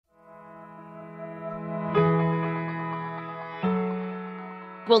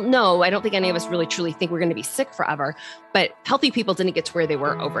well, no, I don't think any of us really truly think we're going to be sick forever, but healthy people didn't get to where they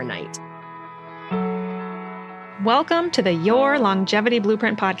were overnight. Welcome to the Your Longevity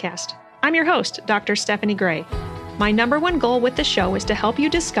Blueprint podcast. I'm your host, Dr. Stephanie Gray. My number one goal with the show is to help you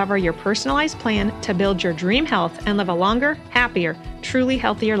discover your personalized plan to build your dream health and live a longer, happier, truly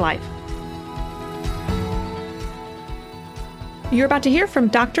healthier life. You're about to hear from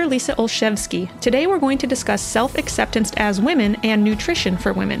Dr. Lisa Olszewski. Today we're going to discuss self-acceptance as women and nutrition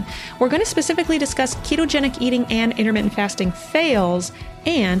for women. We're going to specifically discuss ketogenic eating and intermittent fasting fails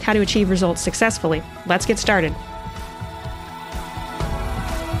and how to achieve results successfully. Let's get started.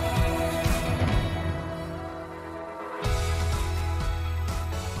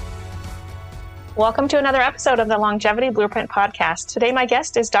 Welcome to another episode of the Longevity Blueprint podcast. Today, my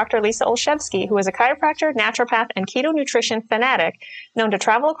guest is Dr. Lisa Olszewski, who is a chiropractor, naturopath, and keto nutrition fanatic, known to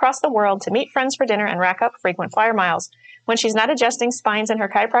travel across the world to meet friends for dinner and rack up frequent flyer miles. When she's not adjusting spines in her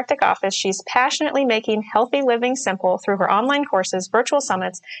chiropractic office, she's passionately making healthy living simple through her online courses, virtual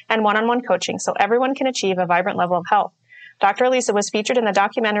summits, and one-on-one coaching so everyone can achieve a vibrant level of health. Dr. Lisa was featured in the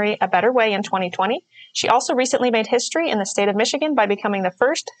documentary A Better Way in 2020. She also recently made history in the state of Michigan by becoming the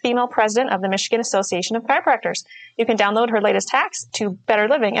first female president of the Michigan Association of Chiropractors. You can download her latest hacks to better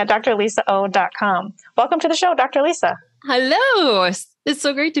living at drlisao.com. Welcome to the show, Dr. Lisa. Hello. It's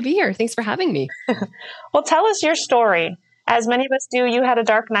so great to be here. Thanks for having me. Well, tell us your story. As many of us do, you had a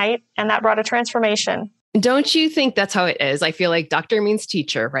dark night and that brought a transformation. Don't you think that's how it is? I feel like doctor means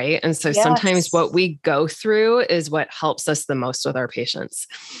teacher, right? And so sometimes what we go through is what helps us the most with our patients.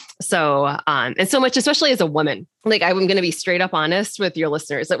 So, and so much, especially as a woman, like I'm going to be straight up honest with your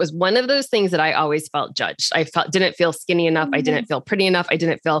listeners. It was one of those things that I always felt judged. Didn't feel skinny enough. I didn't feel pretty enough. I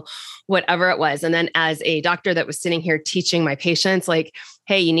didn't feel whatever it was. And then as a doctor that was sitting here teaching my patients, like,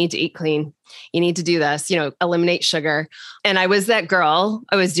 hey, you need to eat clean. You need to do this, eliminate sugar. And I was that girl.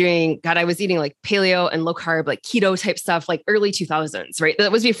 I was eating like paleo and low carb, like keto type stuff, like early 2000s, right?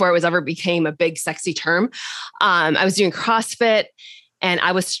 That was before it was ever became a big, sexy term. I was doing CrossFit. And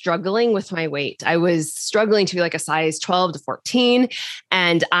I was struggling with my weight. I was struggling to be like a size 12 to 14.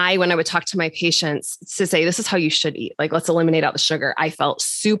 And when I would talk to my patients to say, this is how you should eat, like, let's eliminate all the sugar, I felt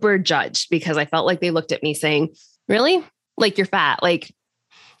super judged because I felt like they looked at me saying, really? Like, you're fat. Like,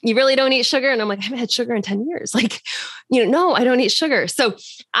 you really don't eat sugar? And I'm like, I haven't had sugar in 10 years. Like, no, I don't eat sugar. So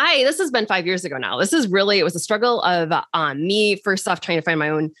this has been 5 years ago now. It was a struggle of me, first off, trying to find my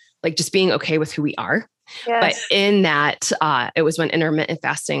own, like, just being okay with who we are. Yes. But in that, it was when intermittent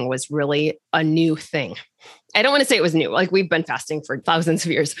fasting was really a new thing. I don't want to say it was new, like we've been fasting for thousands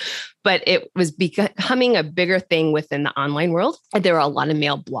of years, but it was becoming a bigger thing within the online world. And there were a lot of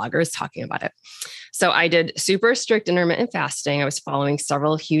male bloggers talking about it. So I did super strict intermittent fasting. I was following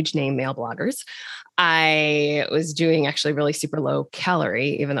several huge name male bloggers. I was doing actually really super low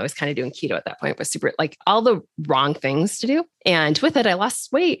calorie, even though I was kind of doing keto at that point, but super like all the wrong things to do. And with it, I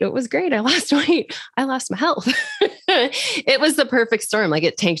lost weight. It was great. I lost weight. I lost my health. It was the perfect storm. Like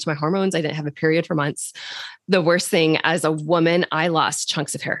it tanked my hormones. I didn't have a period for months. The worst thing as a woman, I lost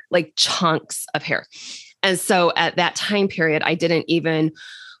chunks of hair, like chunks of hair. And so at that time period, I didn't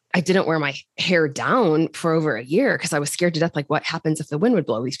wear my hair down for over a year because I was scared to death. Like, what happens if the wind would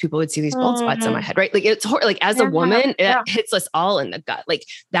blow? These people would see these bald spots on my head, right? Like it's like as a woman, it hits us all in the gut. Like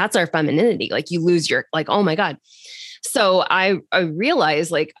that's our femininity. Like you lose your, like, oh my God. So I realized,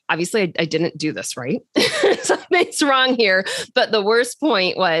 like, obviously I didn't do this right. Something's wrong here. But the worst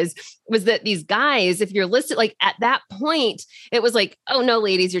point was that these guys, if you're listed, like at that point, it was like, oh no,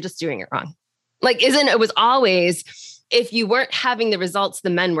 ladies, you're just doing it wrong. Like, it was always, if you weren't having the results the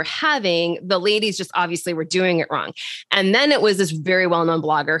men were having, the ladies just obviously were doing it wrong. And then it was this very well-known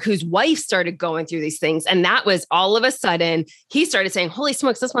blogger whose wife started going through these things. And that was all of a sudden, he started saying, holy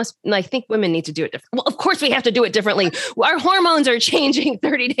smokes, I think women need to do it different. Well, of course we have to do it differently. Our hormones are changing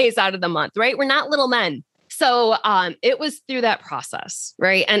 30 days out of the month, right? We're not little men. So it was through that process,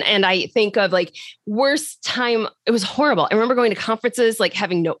 right? And I think of like worst time, it was horrible. I remember going to conferences, like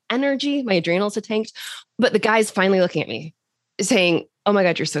having no energy, my adrenals had tanked, but the guys finally looking at me saying, oh my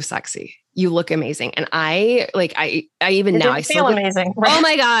God, you're so sexy. You look amazing. And I even now, I feel amazing. Right? Oh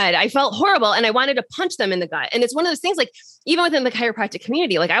my God, I felt horrible. And I wanted to punch them in the gut. And it's one of those things, like, even within the chiropractic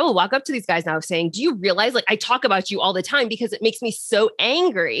community, like I will walk up to these guys now saying, do you realize, like, I talk about you all the time because it makes me so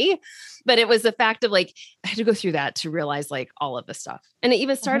angry But it was the fact of like, I had to go through that to realize like all of this stuff. And it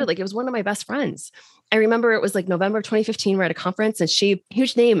even started like, it was one of my best friends. I remember it was like November of 2015, we're at a conference and she,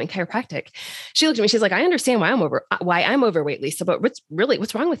 huge name in chiropractic. She looked at me, she's like, I understand why I'm overweight, Lisa, but what's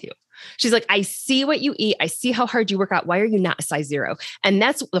wrong with you? She's like, I see what you eat. I see how hard you work out. Why are you not a size 0? And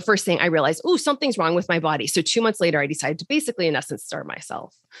that's the first thing I realized, oh, something's wrong with my body. So 2 months later, I decided to basically, in essence, starve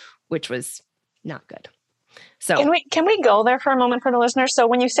myself, which was not good. So can we go there for a moment for the listeners? So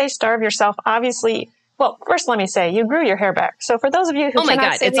when you say starve yourself, obviously, well, first let me say you grew your hair back. So for those of you who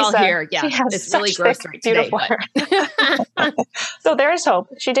cannot see it's Lisa, all here. Yeah, it's really gross right today. But... So there is hope.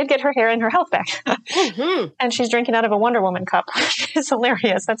 She did get her hair and her health back, and she's drinking out of a Wonder Woman cup. It's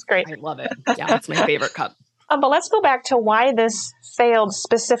hilarious. That's great. I love it. Yeah, it's my favorite cup. But let's go back to why this failed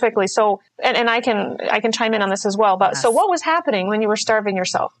specifically. So, and I can chime in on this as well. But So what was happening when you were starving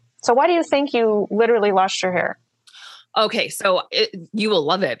yourself? So why do you think you literally lost your hair? Okay. So you will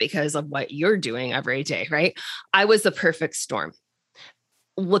love it because of what you're doing every day, right? I was the perfect storm.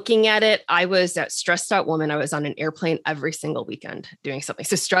 Looking at it, I was that stressed out woman. I was on an airplane every single weekend doing something.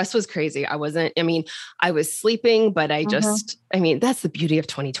 So stress was crazy. I was sleeping, but that's the beauty of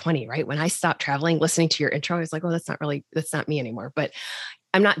 2020, right? When I stopped traveling, listening to your intro, I was like, oh, that's not me anymore. But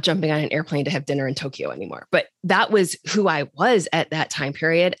I'm not jumping on an airplane to have dinner in Tokyo anymore. But that was who I was at that time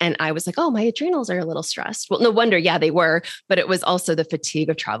period. And I was like, oh, my adrenals are a little stressed. Well, no wonder. Yeah, they were. But it was also the fatigue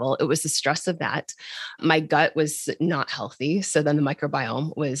of travel. It was the stress of that. My gut was not healthy. So then the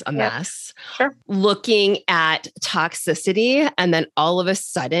microbiome was a mess. Sure. Looking at toxicity. And then all of a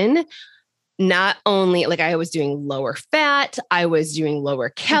sudden, not only like I was doing lower fat, I was doing lower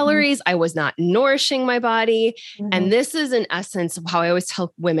calories. I was not nourishing my body. And this is in essence of how I always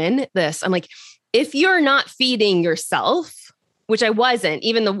tell women this. I'm like, if you're not feeding yourself, which I wasn't,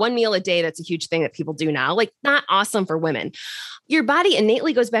 even the 1 meal a day, that's a huge thing that people do now, like not awesome for women. Your body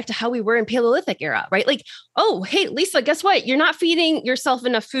innately goes back to how we were in Paleolithic era, right? Like, oh, hey, Lisa, guess what? You're not feeding yourself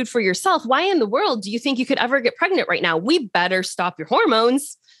enough food for yourself. Why in the world do you think you could ever get pregnant right now? We better stop your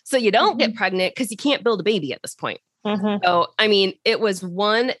hormones so you don't get pregnant because you can't build a baby at this point. So, it was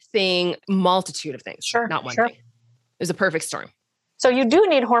one thing, multitude of things, not one thing. It was a perfect storm. So you do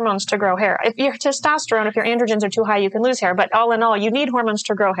need hormones to grow hair. If your testosterone, if your androgens are too high, you can lose hair. But all in all, you need hormones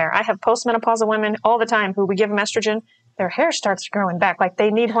to grow hair. I have postmenopausal women all the time who we give them estrogen. Their hair starts growing back. Like they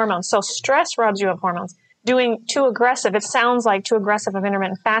need hormones. So stress robs you of hormones. Doing too aggressive, it sounds like too aggressive of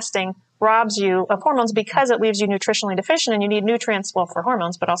intermittent fasting robs you of hormones because it leaves you nutritionally deficient and you need nutrients, well, for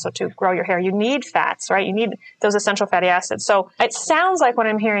hormones, but also to grow your hair. You need fats, right? You need those essential fatty acids. So it sounds like what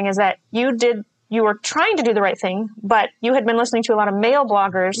I'm hearing is that you were trying to do the right thing, but you had been listening to a lot of male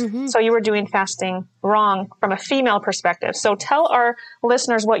bloggers. So you were doing fasting wrong from a female perspective. So tell our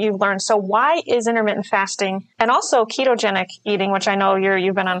listeners what you've learned. So why is intermittent fasting and also ketogenic eating, which I know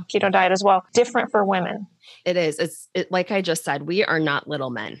you've been on keto diet as well, different for women? It is. Like I just said, we are not little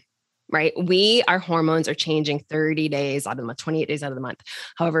men, right? Our hormones are changing 30 days out of the month, 28 days out of the month,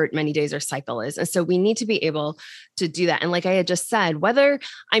 however many days our cycle is. And so we need to be able to do that. And like I had just said,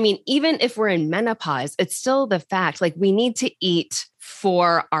 even if we're in menopause, it's still the fact, like we need to eat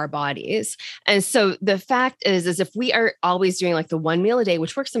for our bodies. And so the fact is if we are always doing like the 1 meal a day,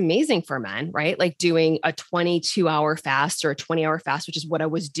 which works amazing for men, right? Like doing a 22-hour fast or a 20-hour fast, which is what I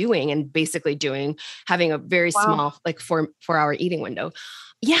was doing and basically having a very small, like 4-hour eating window.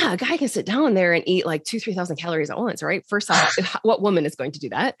 Yeah, a guy can sit down there and eat like 2,000-3,000 calories at once, right? First off, what woman is going to do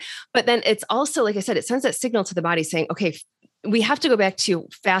that? But then it's also, like I said, it sends that signal to the body saying, okay, we have to go back to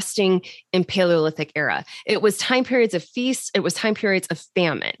fasting in Paleolithic era. It was time periods of feast. It was time periods of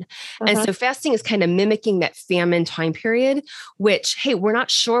famine. And so fasting is kind of mimicking that famine time period, which, hey, we're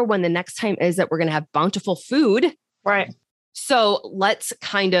not sure when the next time is that we're going to have bountiful food. Right. So let's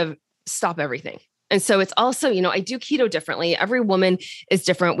kind of stop everything. And so it's also, I do keto differently. Every woman is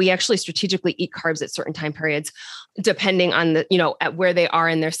different. We actually strategically eat carbs at certain time periods, depending on at where they are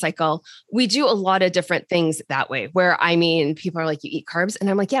in their cycle. We do a lot of different things that way where, people are like, you eat carbs. And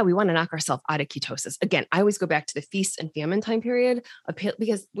I'm like, yeah, we want to knock ourselves out of ketosis. Again, I always go back to the feast and famine time period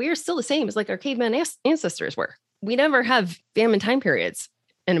because we are still the same as like our caveman ancestors were. We never have famine time periods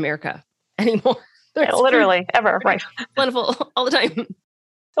in America anymore. Literally ever. Right. Plentiful all the time.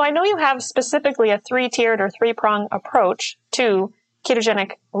 So I know you have specifically a 3-tiered or 3-prong approach to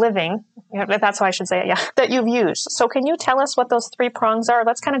ketogenic living. That's how I should say it. Yeah. That you've used. So can you tell us what those 3 prongs are?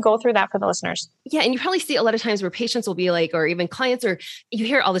 Let's kind of go through that for the listeners. Yeah. And you probably see a lot of times where patients will be like, or even clients, or you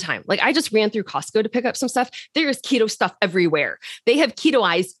hear it all the time. Like I just ran through Costco to pick up some stuff. There's keto stuff everywhere. They have keto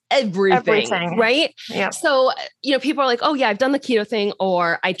eyes everything. Right. Yep. So, people are like, oh yeah, I've done the keto thing,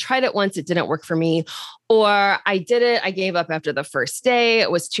 or I tried it once, it didn't work for me. Or I did it, I gave up after the first day.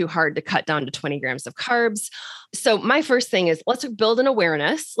 It was too hard to cut down to 20 grams of carbs. So my first thing is let's build an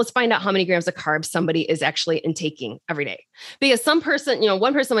awareness. Let's find out how many grams of carbs somebody is actually intaking every day. Because one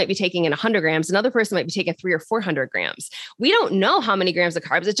person might be taking in 100 grams, another person might be taking 300 or 400 grams. We don't know how many grams of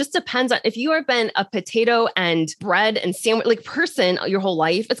carbs. It just depends on if you have been a potato and bread and sandwich person your whole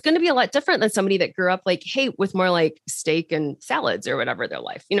life, it's going to be a lot different than somebody that grew up with more like steak and salads or whatever their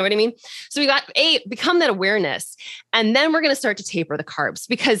life. You know what I mean? So we got become that awareness. And then we're going to start to taper the carbs,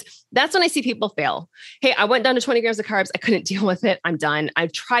 because that's when I see people fail. Hey, I went down to 20 grams of carbs. I couldn't deal with it. I'm done.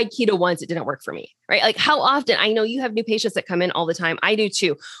 I've tried keto once. It didn't work for me, right? Like how often, I know you have new patients that come in all the time. I do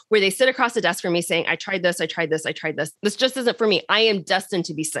too, where they sit across the desk from me saying, I tried this. This just isn't for me. I am destined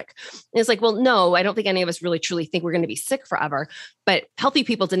to be sick. And it's like, well, no, I don't think any of us really truly think we're going to be sick forever, but healthy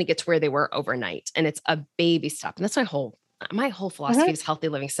people didn't get to where they were overnight. And it's a baby step. And that's my whole philosophy is healthy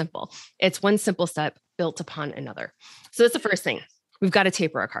living simple. It's one simple step built upon another. So that's the first thing. We've got to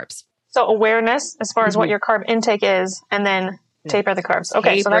taper our carbs. So awareness as far as what your carb intake is, and then taper the carbs.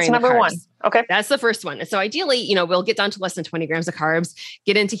 Okay. So that's number one. Okay. That's the first one. And so ideally, we'll get down to less than 20 grams of carbs,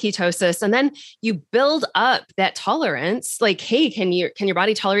 get into ketosis, and then you build up that tolerance. Like, hey, can your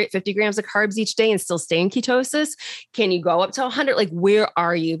body tolerate 50 grams of carbs each day and still stay in ketosis? Can you go up to 100? Like, where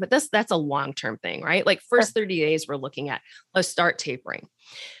are you? But that's a long-term thing, right? Like first 30 days we're looking at, let's start tapering.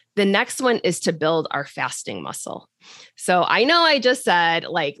 The next one is to build our fasting muscle. So I know I just said,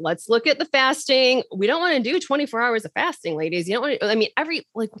 let's look at the fasting. We don't want to do 24 hours of fasting, ladies. You don't want to, every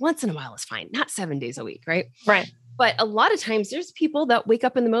once in a while is fine, not 7 days a week, right? Right. But a lot of times there's people that wake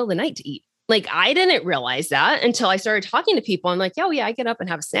up in the middle of the night to eat. I didn't realize that until I started talking to people. I'm like, oh yeah, I get up and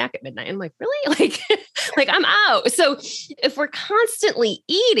have a snack at midnight. I'm like, really? I'm out. So if we're constantly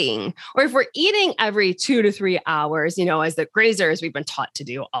eating, or if we're eating every 2 to 3 hours, as the grazers we've been taught to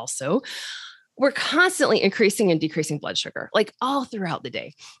do also, we're constantly increasing and decreasing blood sugar, all throughout the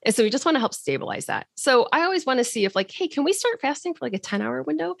day. And so we just want to help stabilize that. So I always want to see if hey, can we start fasting for a 10-hour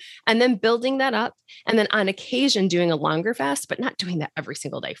window, and then building that up, and then on occasion doing a longer fast, but not doing that every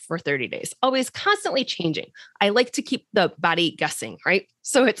single day for 30 days, always constantly changing. I like to keep the body guessing, right?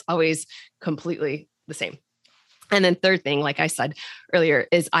 So it's always completely the same. And then third thing, like I said earlier,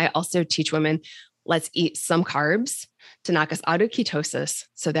 is I also teach women, let's eat some carbs to knock us out of ketosis.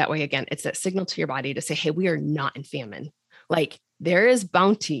 So that way, again, it's that signal to your body to say, hey, we are not in famine. There is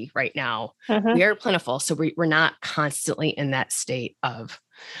bounty right now. We are plentiful. So we're not constantly in that state of,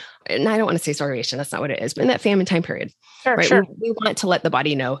 and I don't want to say starvation. That's not what it is, but in that famine time period, right? Sure. We want to let the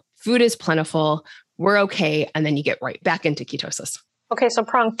body know food is plentiful. We're okay. And then you get right back into ketosis. Okay. So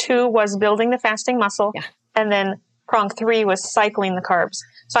prong 2 was building the fasting muscle. Yeah. And then prong 3 was cycling the carbs.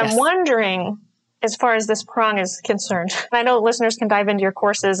 So I'm wondering, as far as this prong is concerned, I know listeners can dive into your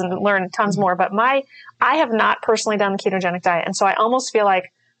courses and learn tons more, but I have not personally done the ketogenic diet. And so I almost feel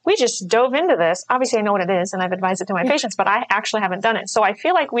like we just dove into this. Obviously I know what it is and I've advised it to my patients, but I actually haven't done it. So I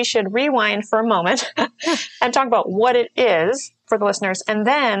feel like we should rewind for a moment and talk about what it is for the listeners. And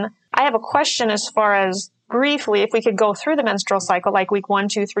then I have a question as far as briefly, if we could go through the menstrual cycle, like week 1,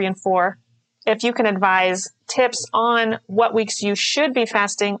 2, 3, and 4, if you can advise tips on what weeks you should be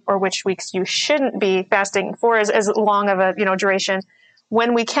fasting or which weeks you shouldn't be fasting for as long of a duration,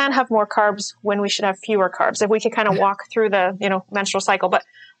 when we can have more carbs, when we should have fewer carbs, if we could kind of walk through the menstrual cycle. But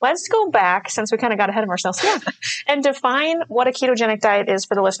let's go back, since we kind of got ahead of ourselves, and define what a ketogenic diet is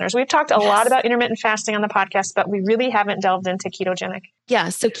for the listeners. We've talked a lot about intermittent fasting on the podcast, but we really haven't delved into ketogenic. Yeah.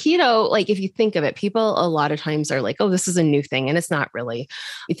 So keto, if you think of it, people a lot of times are like, oh, this is a new thing. And it's not really.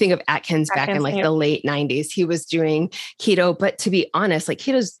 You think of Atkins back in the late 90s, he was doing keto. But to be honest,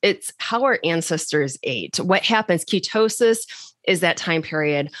 keto's, it's how our ancestors ate. What happens, ketosis is that time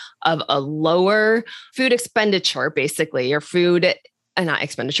period of a lower food expenditure, basically, your food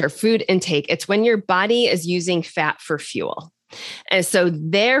intake. It's when your body is using fat for fuel. And so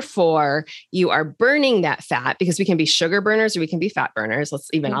therefore you are burning that fat, because we can be sugar burners or we can be fat burners.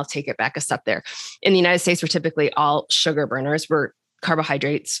 I'll take it back a step there. In the United States, we're typically all sugar burners.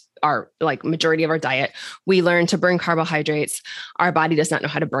 Carbohydrates are majority of our diet. We learn to burn carbohydrates. Our body does not know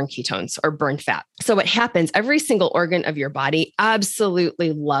how to burn ketones or burn fat. So what happens, every single organ of your body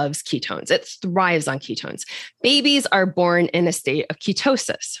absolutely loves ketones. It thrives on ketones. Babies are born in a state of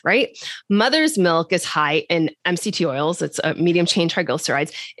ketosis, right? Mother's milk is high in MCT oils. It's a medium chain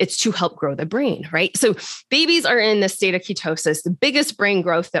triglycerides. It's to help grow the brain, right? So babies are in the state of ketosis. The biggest brain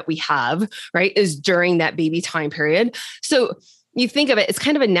growth that we have, right, is during that baby time period. So you think of it, it's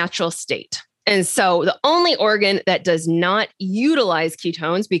kind of a natural state. And so the only organ that does not utilize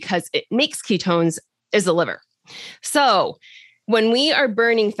ketones because it makes ketones is the liver. So when we are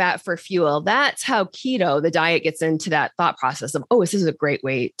burning fat for fuel, that's how keto, the diet, gets into that thought process of, oh, this is a great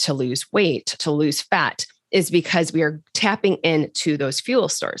way to lose weight, to lose fat, is because we are tapping into those fuel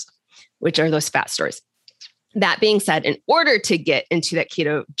stores, which are those fat stores. That being said, in order to get into that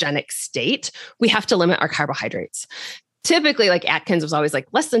ketogenic state, we have to limit our carbohydrates. Typically, like Atkins was always like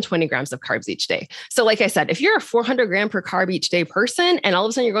less than 20 grams of carbs each day. So like I said, if you're a 400 gram per carb each day person, and all of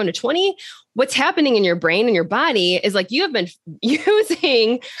a sudden you're going to 20, what's happening in your brain and your body is like you have been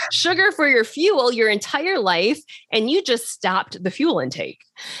using sugar for your fuel your entire life, and you just stopped the fuel intake.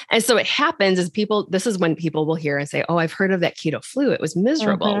 And so it happens is this is when people will hear and say, oh, I've heard of that keto flu. It was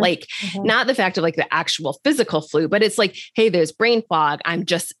miserable. Not the fact of like the actual physical flu, but it's like, hey, there's brain fog. I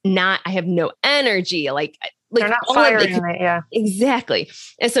have no energy. Like they're not firing it. Yeah, exactly.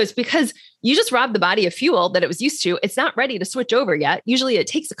 And so it's because you just robbed the body of fuel that it was used to. It's not ready to switch over yet. Usually it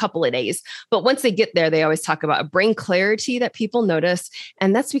takes a couple of days, but once they get there, they always talk about a brain clarity that people notice.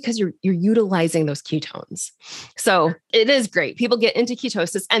 And that's because you're utilizing those ketones. So it is great. People get into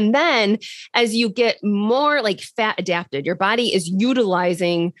ketosis. And then as you get more like fat adapted, your body is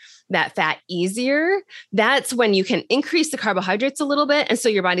utilizing that fat easier. That's when you can increase the carbohydrates a little bit. And so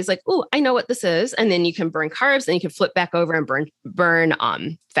your body's like, oh, I know what this is. And then you can burn carbs and you can flip back over and burn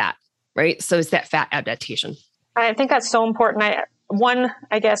fat. Right. So it's that fat adaptation. I think that's so important. One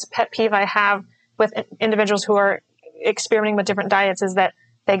pet peeve I have with individuals who are experimenting with different diets is that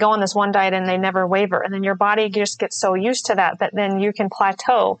they go on this one diet and they never waver. And then your body just gets so used to that then you can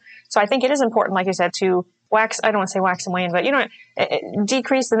plateau. So I think it is important, like you said, to I don't want to say wax and wane, but,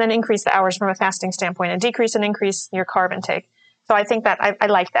 decrease and then increase the hours from a fasting standpoint, and decrease and increase your carb intake. So I think that I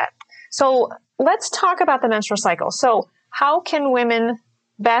like that. So let's talk about the menstrual cycle. So how can women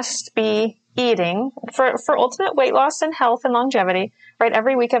best be eating for ultimate weight loss and health and longevity, right?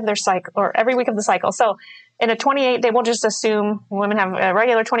 Every week of their cycle, or every week of the cycle. So in a 28-day, we'll just assume women have a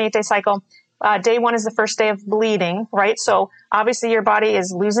regular 28-day cycle. Day 1 is the first day of bleeding, right? So obviously your body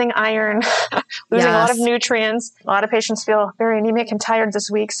is losing iron, losing a lot of nutrients. A lot of patients feel very anemic and tired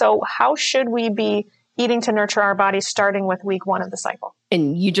this week. So how should we be eating to nurture our bodies starting with week 1 of the cycle?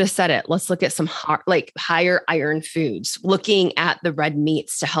 And you just said it. Let's look at some higher iron foods, looking at the red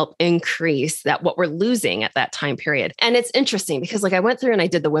meats to help increase that what we're losing at that time period. And it's interesting because I went through and I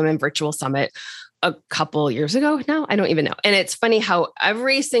did the Women Virtual Summit a couple years ago now. I don't even know. And it's funny how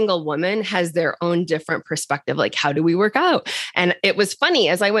every single woman has their own different perspective. Like, how do we work out? And it was funny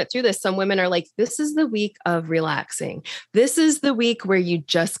as I went through this, some women are like, this is the week of relaxing. This is the week where you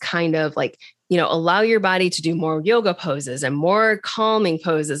just kind of allow your body to do more yoga poses and more calming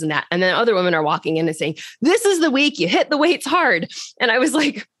poses and that. And then other women are walking in and saying, this is the week you hit the weights hard. And I was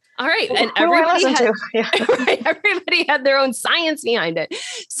like, all right. And everybody had their own science behind it.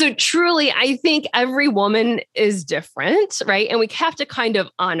 So truly, I think every woman is different, right? And we have to kind of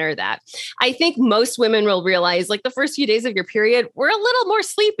honor that. I think most women will realize the first few days of your period, we're a little more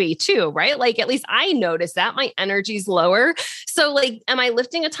sleepy too, right? At least I noticed that my energy's lower. So am I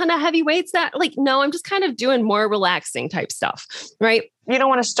lifting a ton of heavy weights? No, I'm just kind of doing more relaxing type stuff, right? You don't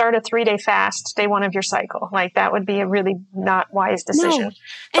want to start a 3-day fast day 1 of your cycle. That would be a really not wise decision.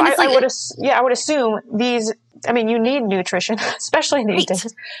 No. So I would assume these, you need nutrition, especially these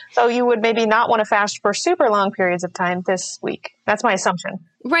days. So you would maybe not want to fast for super long periods of time this week. That's my assumption.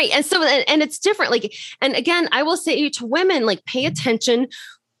 Right. And so, and it's different. And again, I will say to women, pay attention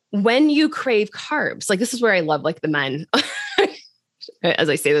when you crave carbs. This is where I love the men. As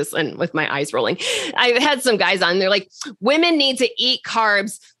I say this and with my eyes rolling, I've had some guys on, they're like, women need to eat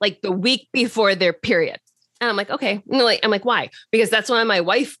carbs the week before their period. And I'm like, okay. I'm like, why? Because that's when my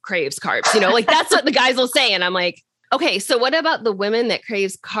wife craves carbs, that's what the guys will say. And I'm like, okay, so what about the women that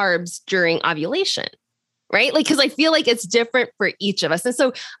craves carbs during ovulation? Right? Because I feel it's different for each of us. And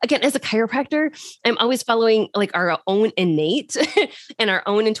so again, as a chiropractor, I'm always following our own innate and our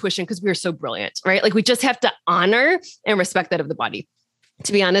own intuition because we are so brilliant, right? We just have to honor and respect that of the body,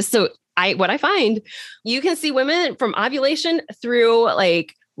 to be honest. So what I find, you can see women from ovulation through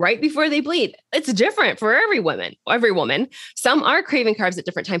right before they bleed. It's different for every woman. Some are craving carbs at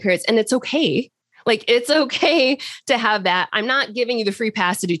different time periods, and it's okay. It's okay to have that. I'm not giving you the free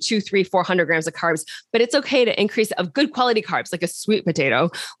pass to do 200, 300, 400 grams of carbs, but it's okay to increase of good quality carbs, like a sweet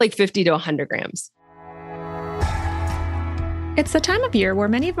potato, 50 to 100 grams. It's the time of year where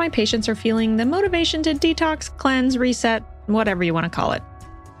many of my patients are feeling the motivation to detox, cleanse, reset, whatever you want to call it.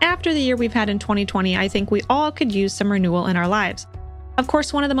 After the year we've had in 2020, I think we all could use some renewal in our lives. Of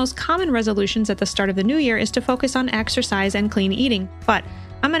course, one of the most common resolutions at the start of the new year is to focus on exercise and clean eating, but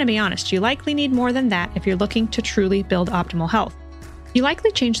I'm going to be honest, you likely need more than that if you're looking to truly build optimal health. You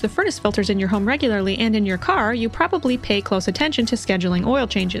likely change the furnace filters in your home regularly, and in your car, you probably pay close attention to scheduling oil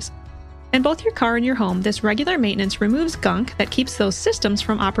changes. In both your car and your home, this regular maintenance removes gunk that keeps those systems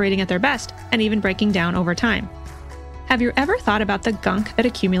from operating at their best and even breaking down over time. Have you ever thought about the gunk that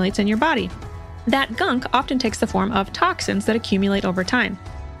accumulates in your body? That gunk often takes the form of toxins that accumulate over time.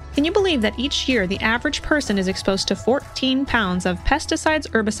 Can you believe that each year the average person is exposed to 14 pounds of pesticides,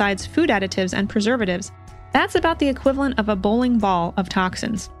 herbicides, food additives, and preservatives? That's about the equivalent of a bowling ball of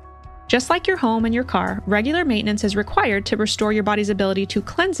toxins. Just like your home and your car, regular maintenance is required to restore your body's ability to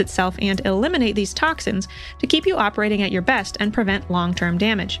cleanse itself and eliminate these toxins to keep you operating at your best and prevent long-term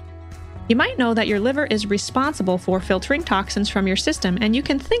damage. You might know that your liver is responsible for filtering toxins from your system, and you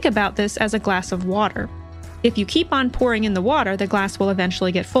can think about this as a glass of water. If you keep on pouring in the water, the glass will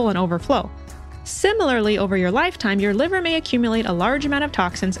eventually get full and overflow. Similarly, over your lifetime, your liver may accumulate a large amount of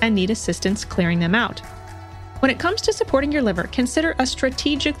toxins and need assistance clearing them out. When it comes to supporting your liver, consider a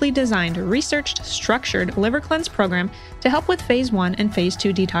strategically designed, researched, structured liver cleanse program to help with Phase 1 and Phase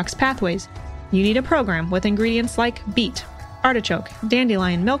 2 detox pathways. You need a program with ingredients like beet, artichoke,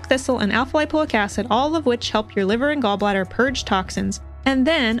 dandelion, milk thistle, and alpha-lipoic acid, all of which help your liver and gallbladder purge toxins, and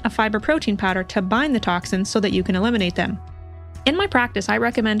then a fiber protein powder to bind the toxins so that you can eliminate them. In my practice, I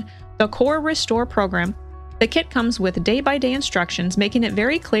recommend the Core Restore program. The kit comes with day-by-day instructions, making it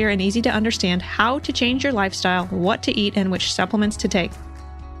very clear and easy to understand how to change your lifestyle, what to eat, and which supplements to take.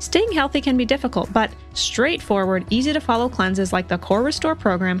 Staying healthy can be difficult, but straightforward, easy-to-follow cleanses like the Core Restore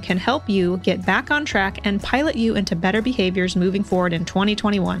program can help you get back on track and pilot you into better behaviors moving forward in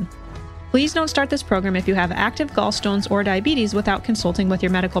 2021. Please don't start this program if you have active gallstones or diabetes without consulting with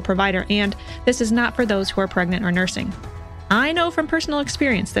your medical provider, and this is not for those who are pregnant or nursing. I know from personal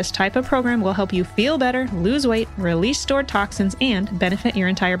experience this type of program will help you feel better, lose weight, release stored toxins, and benefit your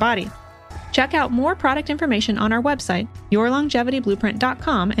entire body. Check out more product information on our website,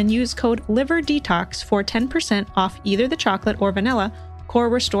 yourlongevityblueprint.com, and use code LIVERDETOX for 10% off either the chocolate or vanilla Core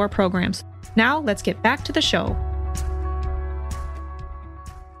Restore programs. Now, let's get back to the show.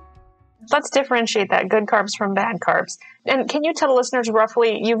 Let's differentiate that good carbs from bad carbs. And can you tell the listeners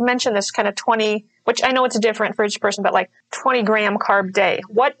roughly, you've mentioned this kind of 20, which I know it's different for each person, but like 20 gram carb day.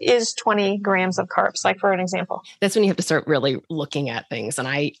 What is 20 grams of carbs? Like for an example. That's when you have to start really looking at things. And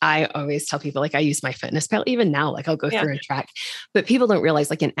I always tell people, like I use MyFitnessPal, even now, like I'll go through and track, but people don't realize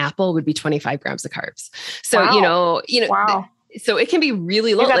like an apple would be 25 grams of carbs. So, wow. Wow. So it can be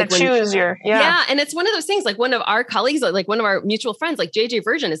really low. You gotta choose your, yeah. And it's one of those things, like one of our colleagues, like one of our mutual friends, like JJ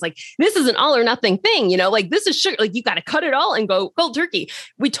Virgin is like, this is an all or nothing thing, like this is sugar, like you got to cut it all and go cold turkey.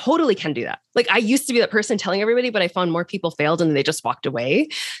 We totally can do that. Like I used to be that person telling everybody, but I found more people failed and they just walked away.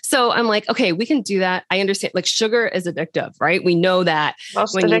 So I'm like, okay, we can do that. I understand like sugar is addictive, right? We know that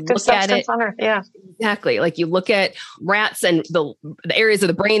most when you addictive look at it, on earth. Yeah, exactly. Like you look at rats and the areas of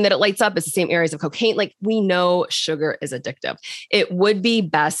the brain that it lights up is the same areas of cocaine. Like we know sugar is addictive. It would be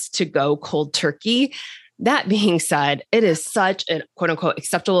best to go cold turkey. That being said, it is such a quote unquote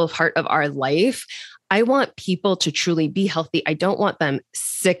acceptable part of our life. I want people to truly be healthy. I don't want them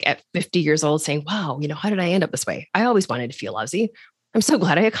sick at 50 years old saying, wow, how did I end up this way? I always wanted to feel lousy. I'm so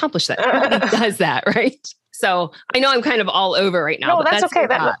glad I accomplished that. Nobody does that, right? So I know I'm kind of all over right now. No, that's okay.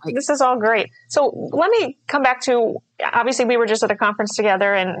 This is all great. So let me come back to, obviously we were just at a conference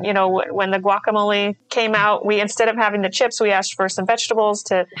together and, when the guacamole came out, we, instead of having the chips, we asked for some vegetables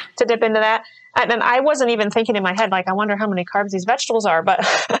to dip into that. And I wasn't even thinking in my head, like, I wonder how many carbs these vegetables are. But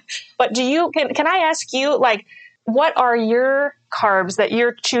can I ask you, like, what are your carbs that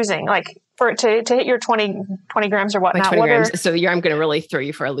you're choosing? Like, to hit your 20 grams or whatnot. 20 grams. So I'm going to really throw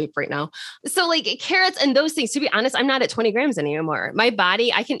you for a loop right now. So like carrots and those things, to be honest, I'm not at 20 grams anymore. My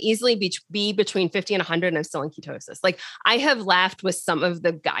body, I can easily be between 50 and 100 and I'm still in ketosis. Like I have laughed with some of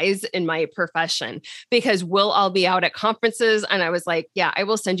the guys in my profession because we'll all be out at conferences. And I was like, yeah, I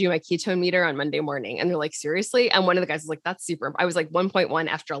will send you my ketone meter on Monday morning. And they're like, seriously? And one of the guys was like, that's super. I was like 1.1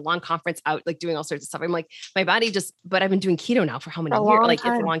 after a long conference out, like doing all sorts of stuff. I'm like, my body but I've been doing keto now for how many years? Like it's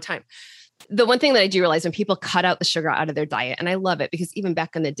a long time. The one thing that I do realize when people cut out the sugar out of their diet, and I love it because even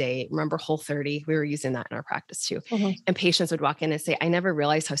back in the day, remember Whole30, we were using that in our practice too. Mm-hmm. And patients would walk in and say, I never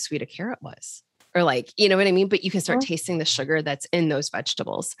realized how sweet a carrot was. Or like, you know what I mean? But you can start tasting the sugar that's in those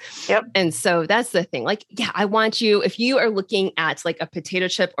vegetables. Yep. And so that's the thing. Like, yeah, I want you, if you are looking at like a potato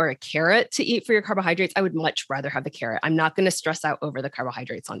chip or a carrot to eat for your carbohydrates, I would much rather have the carrot. I'm not going to stress out over the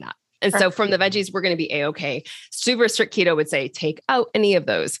carbohydrates on that. And so from the veggies, we're going to be A-okay. Super strict keto would say, take out any of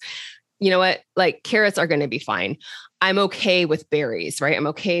those. you know what? Like carrots are going to be fine. I'm okay with berries, right? I'm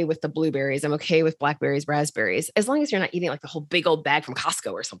okay with the blueberries. I'm okay with blackberries, raspberries, as long as you're not eating like the whole big old bag from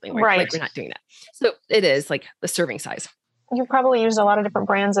Costco or something, right? Like we're not doing that. So it is like the serving size. You probably used a lot of different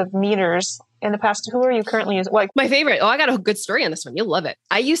brands of meters in the past. Who are you currently using? Like my favorite. Oh, I got a good story on this one. You'll love it.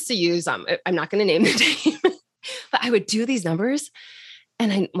 I used to use, I'm not going to name the name, but I would do these numbers.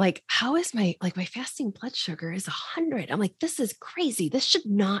 And I'm like, how is my fasting blood sugar is 100. I'm like, this is crazy. This should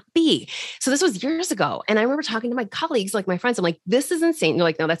not be. So this was years ago. And I remember talking to my colleagues, like my friends, I'm like, this is insane. They're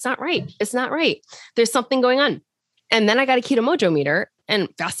like, no, that's not right. It's not right. There's something going on. And then I got a Keto Mojo meter and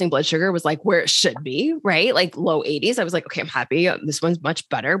fasting blood sugar was like where it should be, right? Like low 80s. I was like, okay, I'm happy. This one's much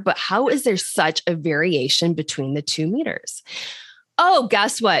better. But how is there such a variation between the two meters? Oh,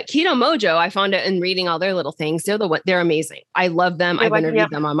 guess what? Keto Mojo, I found it in reading all their little things. They're amazing. I love them. I've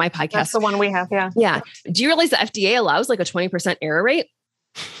interviewed them on my podcast. That's the one we have. Yeah. Yeah. Do you realize the FDA allows like a 20% error rate?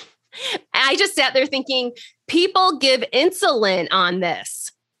 I just sat there thinking, people give insulin on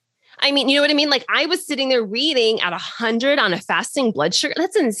this. I mean, you know what I mean? Like I was sitting there reading at 100 on a fasting blood sugar.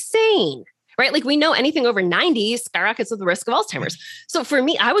 That's insane. Right? Like we know anything over 90 skyrockets with the risk of Alzheimer's. So for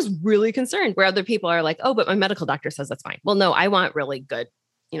me, I was really concerned where other people are like, oh, but my medical doctor says that's fine. Well, no, I want really good.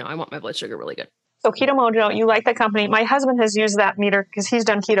 I want my blood sugar really good. So Keto Mojo, you like the company. My husband has used that meter because he's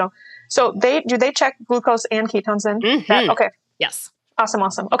done keto. So do they check glucose and ketones in? Mm-hmm. Okay. Yes.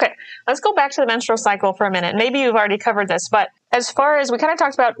 Awesome. Okay. Let's go back to the menstrual cycle for a minute. Maybe you've already covered this, but as far as we kind of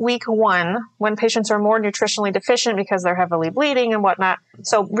talked about week 1, when patients are more nutritionally deficient because they're heavily bleeding and whatnot.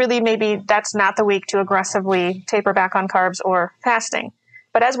 So really maybe that's not the week to aggressively taper back on carbs or fasting.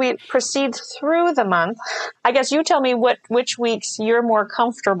 But as we proceed through the month, I guess you tell me which weeks you're more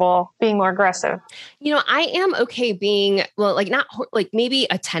comfortable being more aggressive. I am okay being, not like maybe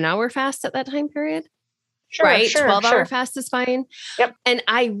a 10-hour fast at that time period. Sure, right? Sure, 12-hour fast is fine. Yep. And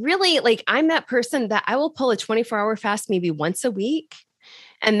I really I'm that person that I will pull a 24-hour fast maybe once a week.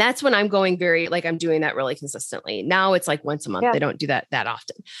 And that's when I'm going I'm doing that really consistently. Now it's like once a month. Yeah. They don't do that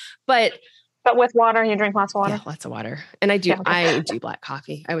often. But with water, you drink lots of water? Yeah, lots of water. And I do black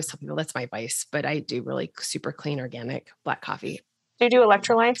coffee. I always tell people that's my vice, but I do really super clean, organic black coffee. Do you do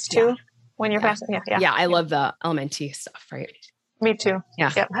electrolytes too when you're fasting? Yeah. Yeah. I love the LMNT stuff, right? Me too.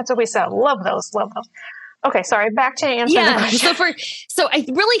 Yeah. That's what we sell. Love those. Okay, sorry. Back to answering the question. So I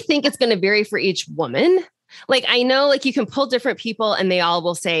really think it's going to vary for each woman. Like I know, like you can pull different people, and they all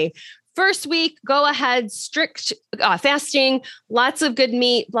will say, first week, go ahead, strict fasting, lots of good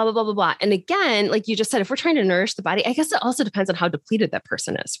meat, blah blah blah blah blah. And again, like you just said, if we're trying to nourish the body, I guess it also depends on how depleted that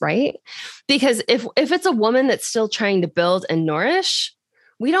person is, right? Because if it's a woman that's still trying to build and nourish,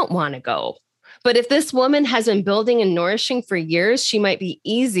 we don't want to go. But if this woman has been building and nourishing for years, she might be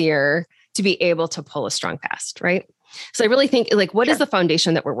easier to be able to pull a strong fast, right? So I really think what is the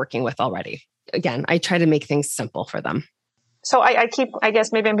foundation that we're working with already? Again, I try to make things simple for them. So I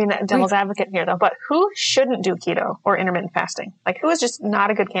guess maybe I'm being the devil's advocate here though, but who shouldn't do keto or intermittent fasting? Like who is just not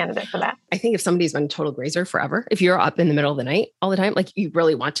a good candidate for that? I think if somebody's been a total grazer forever, if you're up in the middle of the night all the time, like you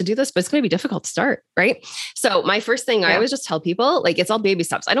really want to do this, but it's going to be difficult to start, right? So my first thing, I always just tell people, it's all baby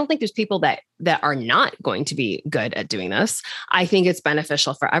steps. I don't think there's people that are not going to be good at doing this. I think it's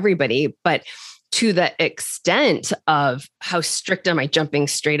beneficial for everybody, but to the extent of how strict am I jumping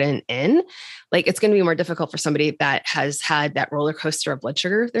straight in, it's going to be more difficult for somebody that has had that roller coaster of blood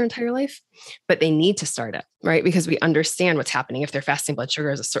sugar their entire life, but they need to start it, right? Because we understand what's happening if their fasting blood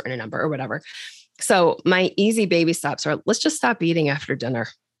sugar is a certain number or whatever. So my easy baby steps are, let's just stop eating after dinner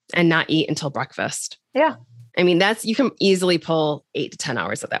and not eat until breakfast. Yeah. I mean, you can easily pull 8 to 10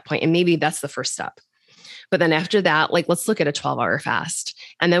 hours at that point, and maybe that's the first step. But then after that, let's look at a 12-hour fast.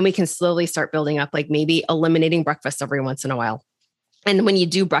 And then we can slowly start building up, maybe eliminating breakfast every once in a while. And when you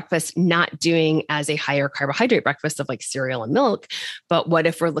do breakfast, not doing as a higher carbohydrate breakfast of cereal and milk, but what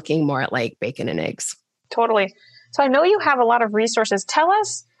if we're looking more at bacon and eggs? Totally. So I know you have a lot of resources. Tell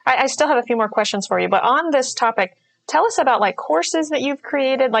us, I still have a few more questions for you, but on this topic, tell us about courses that you've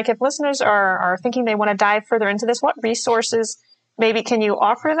created. If listeners are thinking they want to dive further into this, what resources maybe can you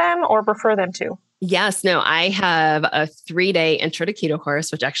offer them or refer them to? Yes. No, I have a 3-day intro to keto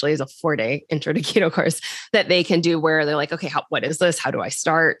course, which actually is a 4-day intro to keto course that they can do where they're like, okay, what is this? How do I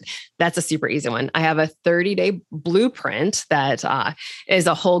start? That's a super easy one. I have a 30-day blueprint that is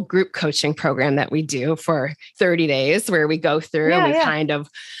a whole group coaching program that we do for 30 days where we go through and we kind of,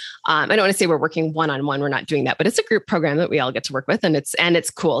 I don't want to say we're working one-on-one. We're not doing that, but it's a group program that we all get to work with. And it's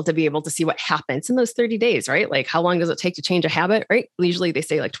cool to be able to see what happens in those 30 days, right? How long does it take to change a habit, right? Usually they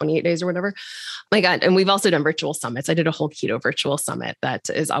say 28 days or whatever. My God. And we've also done virtual summits. I did a whole keto virtual summit that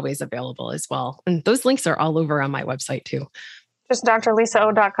is always available as well. And those links are all over on my website too. Just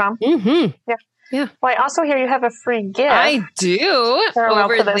drlisao.com. Mm-hmm. Yeah. Yeah. Well, I also hear you have a free gift. I do.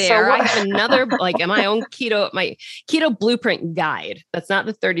 Over there. So I have another, my own my keto blueprint guide. That's not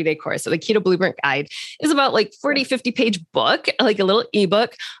the 30-day course. So the keto blueprint guide is about 40, 50 page book, like a little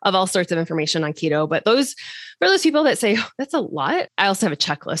ebook of all sorts of information on keto. But for those people that say, oh, that's a lot, I also have a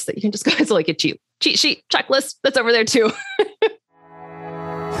checklist that you can just go into, like a cheat sheet checklist that's over there too.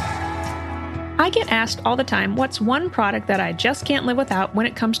 I get asked all the time what's one product that I just can't live without when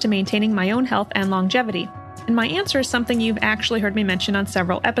it comes to maintaining my own health and longevity. And my answer is something you've actually heard me mention on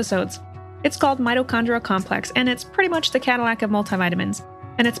several episodes. It's called Mitochondrial Complex, and it's pretty much the Cadillac of multivitamins.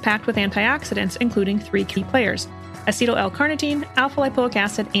 And it's packed with antioxidants, including 3 key players: acetyl L-carnitine, alpha-lipoic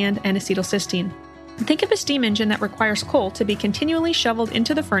acid, and N-acetylcysteine. Think of a steam engine that requires coal to be continually shoveled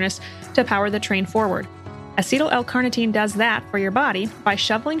into the furnace to power the train forward. Acetyl L-carnitine does that for your body by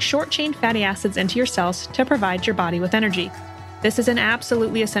shoveling short-chain fatty acids into your cells to provide your body with energy. This is an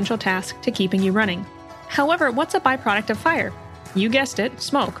absolutely essential task to keeping you running. However, what's a byproduct of fire? You guessed it,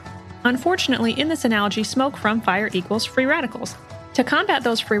 smoke. Unfortunately, in this analogy, smoke from fire equals free radicals. To combat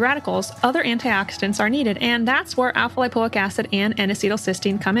those free radicals, other antioxidants are needed, and that's where alpha-lipoic acid and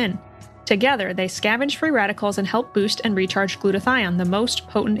N-acetylcysteine come in. Together, they scavenge free radicals and help boost and recharge glutathione, the most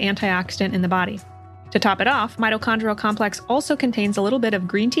potent antioxidant in the body. To top it off, Mitochondrial Complex also contains a little bit of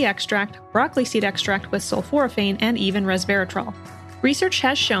green tea extract, broccoli seed extract with sulforaphane, and even resveratrol. Research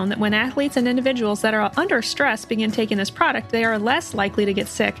has shown that when athletes and individuals that are under stress begin taking this product, they are less likely to get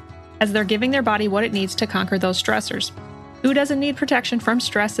sick, as they're giving their body what it needs to conquer those stressors. Who doesn't need protection from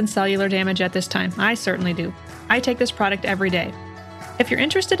stress and cellular damage at this time? I certainly do. I take this product every day. If you're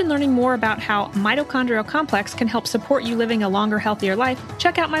interested in learning more about how Mitochondrial Complex can help support you living a longer, healthier life,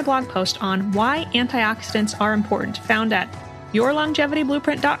 check out my blog post on why antioxidants are important, found at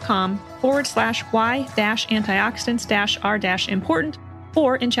yourlongevityblueprint.com/why-antioxidants-are-important,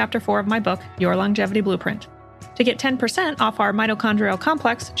 or in Chapter 4 of my book, Your Longevity Blueprint. To get 10% off our Mitochondrial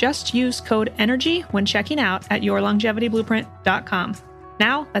Complex, just use code ENERGY when checking out at yourlongevityblueprint.com.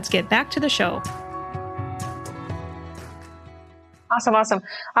 Now, let's get back to the show. Awesome.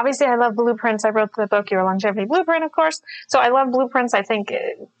 Obviously, I love blueprints. I wrote the book, Your Longevity Blueprint, of course. So I love blueprints. I think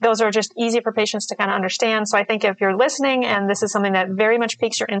those are just easy for patients to kind of understand. So I think if you're listening and this is something that very much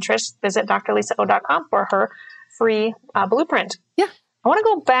piques your interest, visit drlisao.com for her free blueprint. Yeah. I want to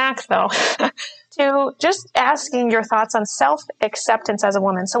go back, though, to just asking your thoughts on self-acceptance as a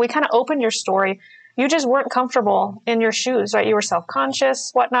woman. So we kind of opened your story. You just weren't comfortable in your shoes, right? You were self-conscious,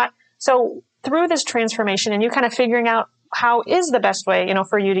 whatnot. So through this transformation and you kind of figuring out how is the best way,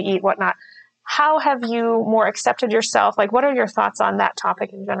 for you to eat, whatnot, how have you more accepted yourself? What are your thoughts on that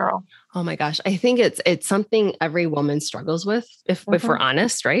topic in general? Oh my gosh. I think it's something every woman struggles with if we're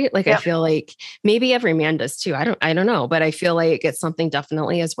honest, right? Yep. I feel like maybe every man does too. I don't know, but I feel like it's something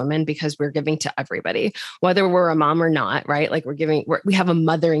definitely as women because we're giving to everybody, whether we're a mom or not, right? We have a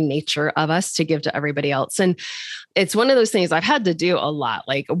mothering nature of us to give to everybody else. And it's one of those things I've had to do a lot,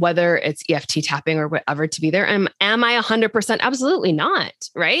 whether it's EFT tapping or whatever to be there. Am I 100%? Absolutely not.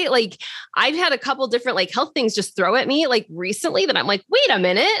 Right. I've had a couple different health things just throw at me recently that I'm wait a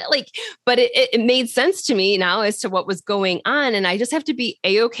minute, but it made sense to me now as to what was going on. And I just have to be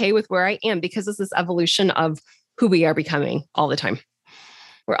A-okay with where I am because it's this evolution of who we are becoming all the time.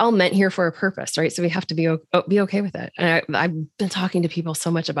 We're all meant here for a purpose, right? So we have to be okay with it. And I've been talking to people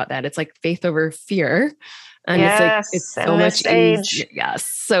so much about that. It's faith over fear. And yes, it's so much easier. Yes.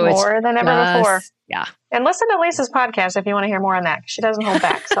 So more it's than ever before. Yeah. And listen to Lisa's podcast if you want to hear more on that. She doesn't hold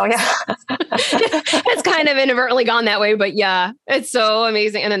back. So yeah. It's kind of inadvertently gone that way, but yeah, it's so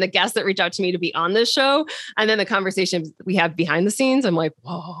amazing. And then the guests that reach out to me to be on this show and then the conversations we have behind the scenes, I'm like,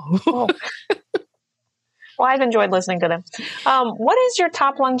 whoa. Well, I've enjoyed listening to them. What is your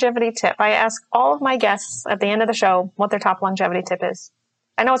top longevity tip? I ask all of my guests at the end of the show what their top longevity tip is.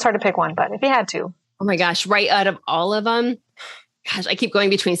 I know it's hard to pick one, but if you had to. Oh my gosh, right out of all of them, gosh, I keep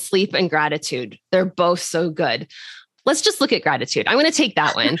going between sleep and gratitude. They're both so good. Let's just look at gratitude. I'm going to take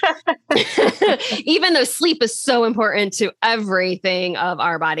that one. Even though sleep is so important to everything of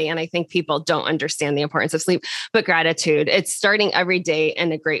our body. And I think people don't understand the importance of sleep, but gratitude, it's starting every day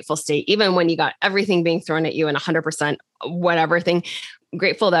in a grateful state, even when you got everything being thrown at you and 100% whatever thing.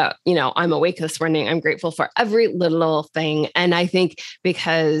 Grateful that, I'm awake this morning. I'm grateful for every little thing. And I think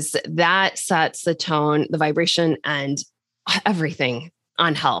because that sets the tone, the vibration and everything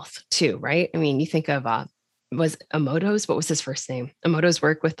on health too, right? I mean, you think of, was Emoto's, what was his first name? Emoto's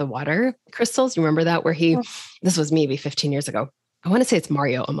work with the water crystals. You remember that where this was maybe 15 years ago. I want to say it's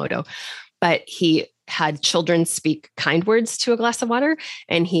Mario Emoto, but he had children speak kind words to a glass of water,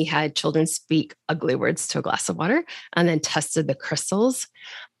 and he had children speak ugly words to a glass of water, and then tested the crystals.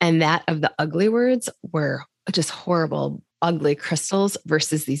 And that of the ugly words were just horrible, ugly crystals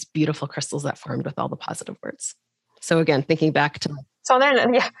versus these beautiful crystals that formed with all the positive words. So again, thinking back to... So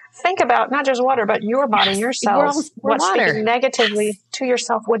then think about not just water, but your body, your cells, what speaking negatively to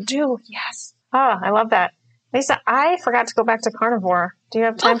yourself would do. Yes. Oh, I love that. Lisa, I forgot to go back to carnivore. Do you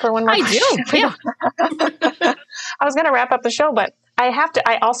have time for one more question? I do, yeah. I was going to wrap up the show, but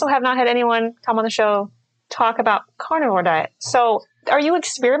I also have not had anyone come on the show talk about carnivore diet. So are you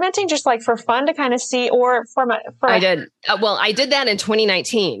experimenting just like for fun to kind of see, or I did. Well, I did that in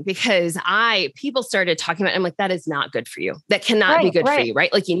 2019 because people started talking about it. I'm like, that is not good for you. That cannot be good for you,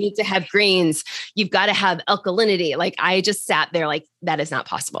 right? Like you need to have greens. You've got to have alkalinity. Like I just sat there like, that is not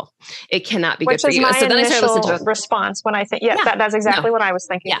possible. It cannot be good for you. So then I started listening to response when I think, that's exactly what I was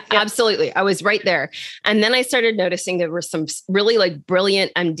thinking. Yeah, absolutely. I was right there. And then I started noticing there were some really like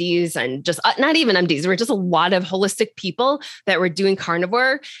brilliant MDs and just not even MDs. There were just a lot of holistic people that were doing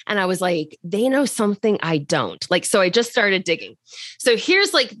carnivore. And I was like, they know something I don't. Like, so I just started digging. So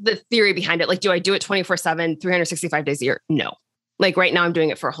here's like the theory behind it. Like, do I do it 24/7, 365 days a year? No. Like right now I'm doing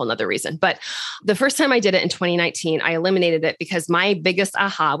it for a whole nother reason. But the first time I did it in 2019, I eliminated it because my biggest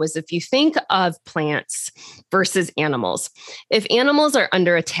aha was if you think of plants versus animals, if animals are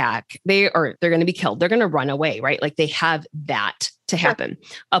under attack, they're going to be killed. They're going to run away, right? Like they have that to happen.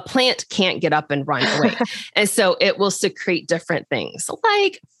 A plant can't get up and run away. And so it will secrete different things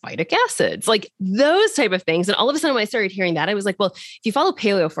like phytic acids, like those type of things. And all of a sudden when I started hearing that, I was like, well, if you follow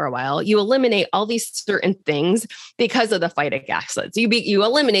paleo for a while, you eliminate all these certain things because of the phytic acids. You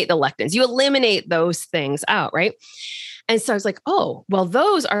eliminate the lectins, you eliminate those things out, right? And so I was like, oh, well,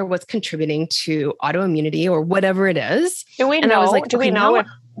 those are what's contributing to autoimmunity or whatever it is. Do we know if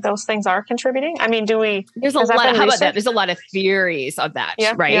those things are contributing? I mean, there's a lot, how about that? There's a lot of theories of that,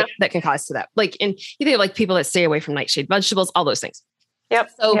 right? Yeah. That can cause to that. Like, and you think of like people that stay away from nightshade vegetables, all those things.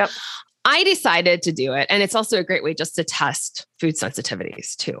 So I decided to do it. And it's also a great way just to test food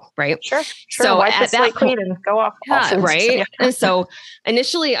sensitivities too, right? Sure. So wipe the slate clean and go off. Right. Yeah. And so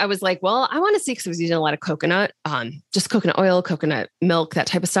initially I was like, well, I want to see, because I was using a lot of coconut, just coconut oil, coconut milk, that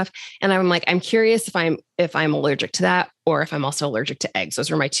type of stuff. And I'm like, I'm curious if I'm allergic to that, or if I'm also allergic to eggs.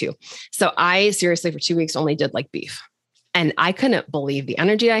 Those were my two. So I seriously for 2 weeks only did like beef. And I couldn't believe the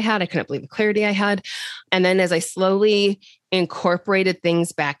energy I had. I couldn't believe the clarity I had. And then as I slowly incorporated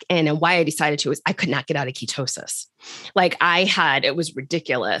things back in, and why I decided to is I could not get out of ketosis. Like it was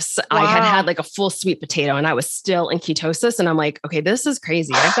ridiculous. Wow. I had like a full sweet potato and I was still in ketosis. And I'm like, okay, this is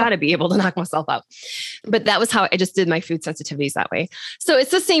crazy. I've got to be able to knock myself out. But that was how I just did my food sensitivities that way. So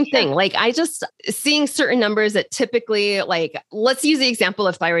it's the same thing. Like I just seeing certain numbers that typically, like, let's use the example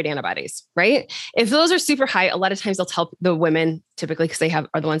of thyroid antibodies, right? If those are super high, a lot of times they'll tell the women typically, because they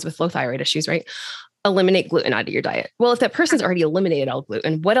are the ones with low thyroid issues, right? Eliminate gluten out of your diet. Well, if that person's already eliminated all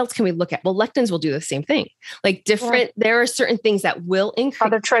gluten, what else can we look at? Well, lectins will do the same thing. Like there are certain things that will increase.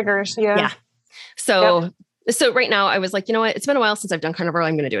 Other triggers. Yeah. So right now I was like, you know what? It's been a while since I've done carnivore.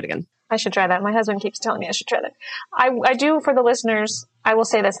 I'm going to do it again. I should try that. My husband keeps telling me I should try that. I do, for the listeners, I will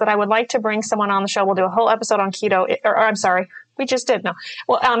say this, that I would like to bring someone on the show. We'll do a whole episode on keto, or I'm sorry, we just did. No.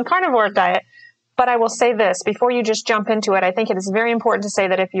 Well, on carnivore diet. But I will say this, before you just jump into it, I think it is very important to say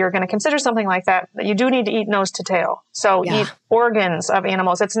that if you're going to consider something like that you do need to eat nose to tail. So eat organs of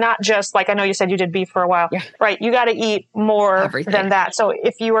animals. It's not just like, I know you said you did beef for a while, right? You got to eat more than that. So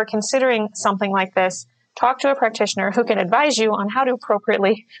if you are considering something like this, talk to a practitioner who can advise you on how to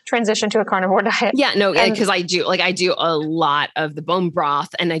appropriately transition to a carnivore diet. Yeah, no, because I do a lot of the bone broth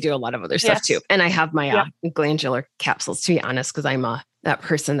and I do a lot of other stuff too. And I have my glandular capsules, to be honest, because I'm that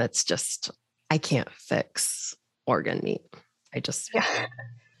person that's just, I can't fix organ meat. I just...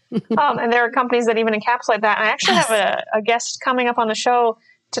 and there are companies that even encapsulate that. And I actually have a guest coming up on the show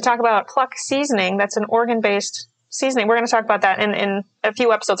to talk about Pluck seasoning. That's an organ-based seasoning. We're going to talk about that in a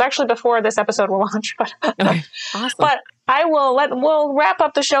few episodes, actually before this episode will launch. But, awesome. But we'll wrap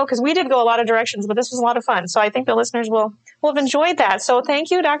up the show because we did go a lot of directions, but this was a lot of fun. So I think the listeners will have enjoyed that. So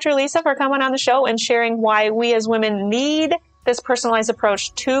thank you, Dr. Lisa, for coming on the show and sharing why we as women need this personalized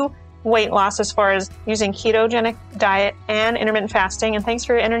approach to weight loss as far as using ketogenic diet and intermittent fasting. And thanks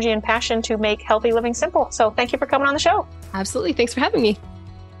for your energy and passion to make healthy living simple. So thank you for coming on the show. Absolutely. Thanks for having me.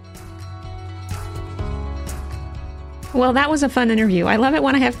 Well, that was a fun interview. I love it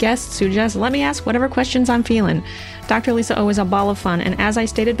when I have guests who just let me ask whatever questions I'm feeling. Dr. Lisa O is a ball of fun, and as I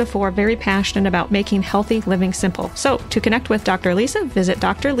stated before, very passionate about making healthy living simple. So to connect with Dr. Lisa, visit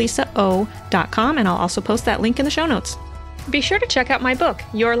drlisao.com, and I'll also post that link in the show notes. Be sure to check out my book,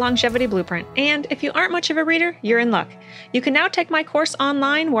 Your Longevity Blueprint, and if you aren't much of a reader, you're in luck. You can now take my course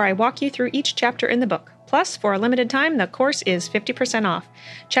online where I walk you through each chapter in the book. Plus, for a limited time, the course is 50% off.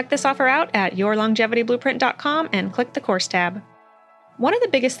 Check this offer out at yourlongevityblueprint.com and click the course tab. One of the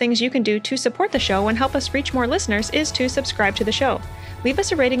biggest things you can do to support the show and help us reach more listeners is to subscribe to the show. Leave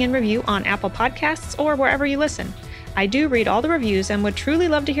us a rating and review on Apple Podcasts or wherever you listen. I do read all the reviews and would truly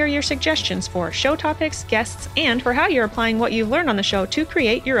love to hear your suggestions for show topics, guests, and for how you're applying what you've learned on the show to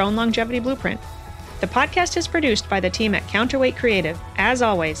create your own longevity blueprint. The podcast is produced by the team at Counterweight Creative. As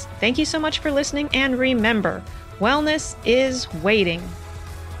always, thank you so much for listening, and remember, wellness is waiting.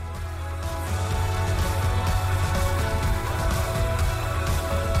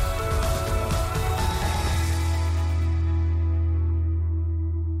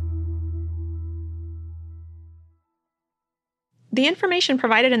 The information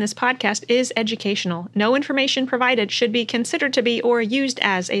provided in this podcast is educational. No information provided should be considered to be or used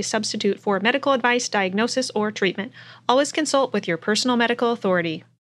as a substitute for medical advice, diagnosis, or treatment. Always consult with your personal medical authority.